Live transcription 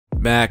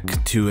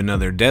Back to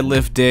another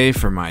deadlift day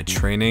for my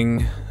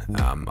training,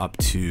 up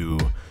to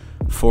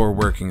 4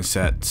 working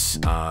sets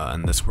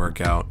in this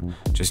workout,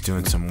 just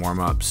doing some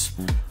warm-ups.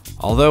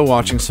 Although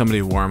watching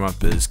somebody warm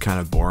up is kind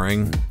of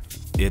boring,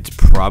 it's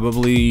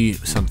probably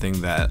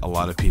something that a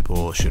lot of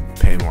people should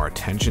pay more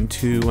attention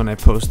to when I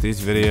post these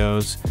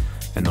videos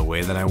and the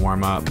way that I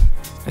warm up.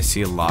 I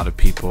see a lot of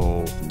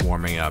people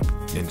warming up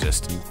in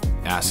just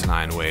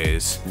asinine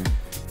ways.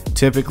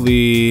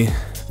 Typically,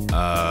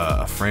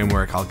 a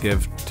framework I'll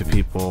give to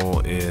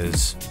people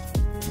is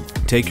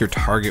take your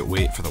target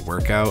weight for the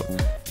workout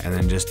and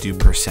then just do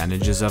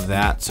percentages of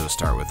that. So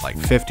start with like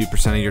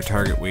 50% of your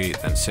target weight,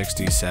 then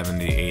 60,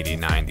 70, 80,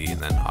 90,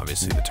 and then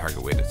obviously the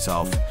target weight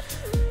itself.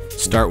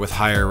 Start with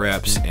higher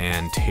reps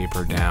and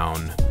taper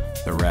down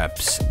the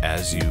reps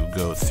as you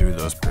go through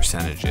those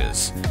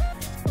percentages.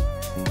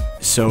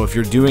 So if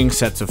you're doing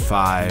sets of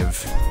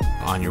 5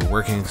 on your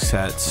working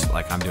sets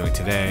like I'm doing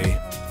today,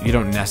 you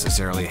don't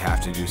necessarily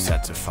have to do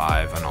sets of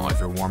 5 on all of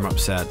your warm-up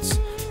sets.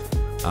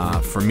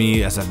 For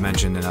me, as I've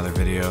mentioned in other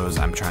videos,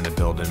 I'm trying to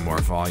build in more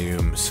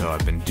volume, so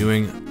I've been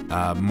doing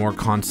more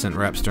constant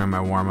reps during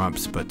my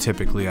warm-ups, but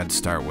typically I'd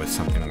start with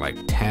something like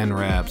 10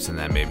 reps and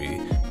then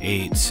maybe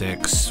 8,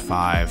 6,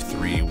 5,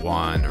 3,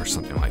 1 or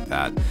something like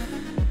that.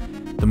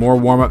 The more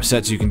warm-up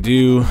sets you can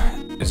do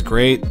is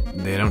great.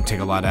 They don't take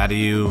a lot out of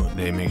you.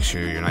 They make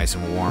sure you're nice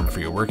and warm for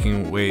your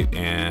working weight,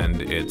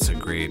 and it's a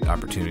great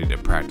opportunity to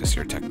practice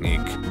your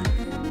technique.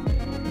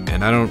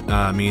 And I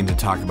don't mean to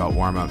talk about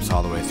warm-ups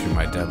all the way through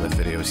my deadlift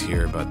videos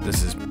here, but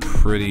this is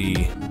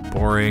pretty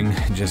boring.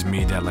 Just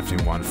me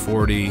deadlifting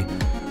 140.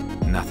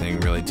 Nothing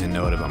really to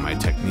note about my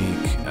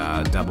technique.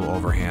 Double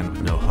overhand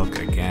with no hook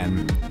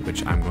again,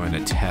 which I'm going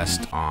to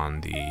test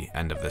on the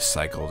end of this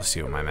cycle to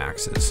see what my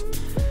max is.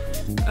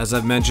 As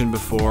I've mentioned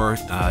before,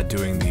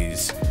 doing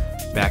these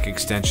back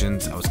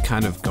extensions, I was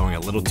kind of going a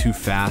little too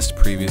fast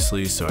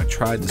previously, so I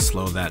tried to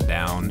slow that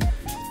down.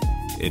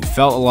 It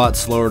felt a lot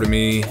slower to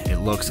me. It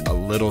looks a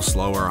little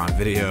slower on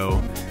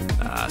video,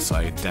 so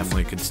I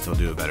definitely could still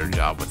do a better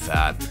job with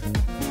that.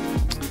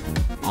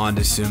 On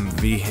to some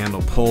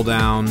V-handle pull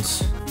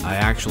downs. I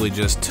actually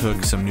just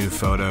took some new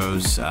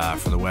photos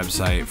for the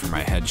website for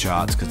my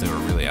headshots because they were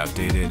really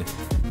outdated,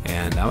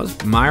 and I was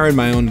admiring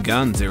my own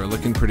guns. They were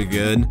looking pretty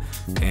good,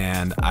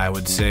 and I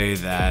would say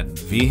that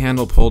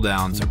V-handle pull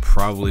downs are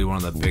probably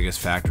one of the biggest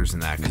factors in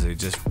that because they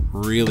just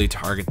really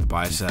target the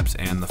biceps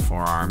and the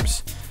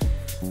forearms.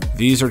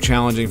 These are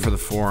challenging for the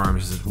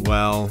forearms as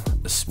well,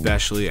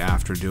 especially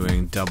after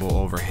doing double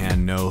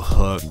overhand no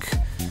hook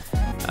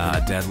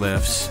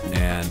deadlifts,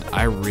 and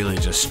I really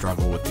just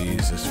struggle with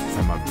these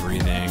from a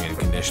breathing and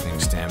conditioning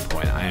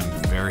standpoint. I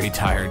am very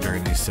tired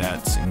during these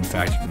sets. In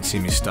fact, you can see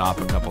me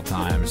stop a couple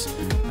times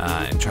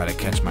and try to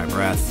catch my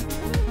breath,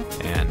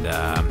 and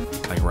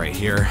like right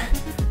here.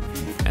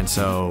 And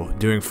so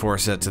doing 4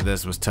 sets of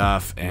this was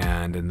tough,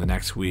 and in the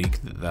next week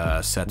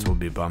the sets will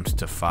be bumped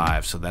to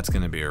 5, so that's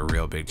going to be a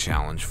real big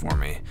challenge for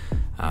me.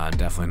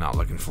 Definitely not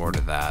looking forward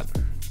to that.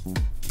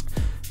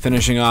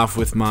 Finishing off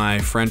with my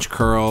French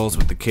curls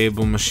with the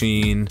cable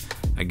machine,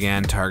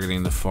 again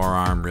targeting the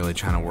forearm, really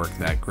trying to work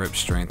that grip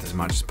strength as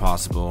much as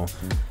possible.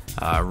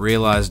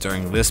 Realized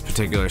during this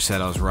particular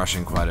set I was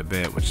rushing quite a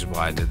bit, which is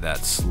why I did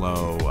that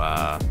slow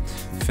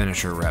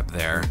finisher rep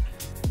there.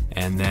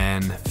 And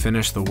then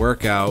finish the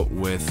workout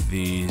with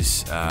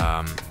these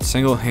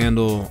single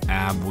handle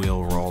ab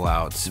wheel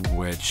rollouts,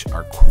 which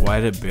are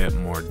quite a bit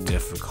more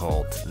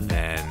difficult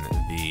than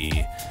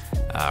the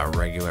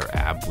regular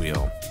ab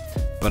wheel.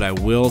 But I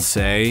will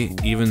say,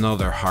 even though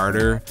they're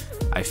harder,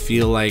 I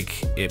feel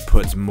like it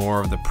puts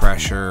more of the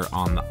pressure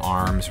on the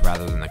arms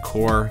rather than the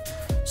core.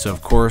 So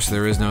of course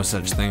there is no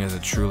such thing as a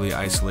truly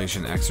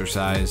isolation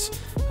exercise.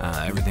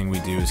 Everything we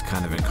do is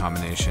kind of in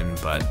combination,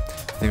 but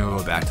I think I'll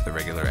go back to the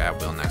regular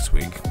ab wheel next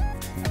week.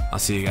 I'll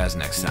see you guys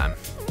next time.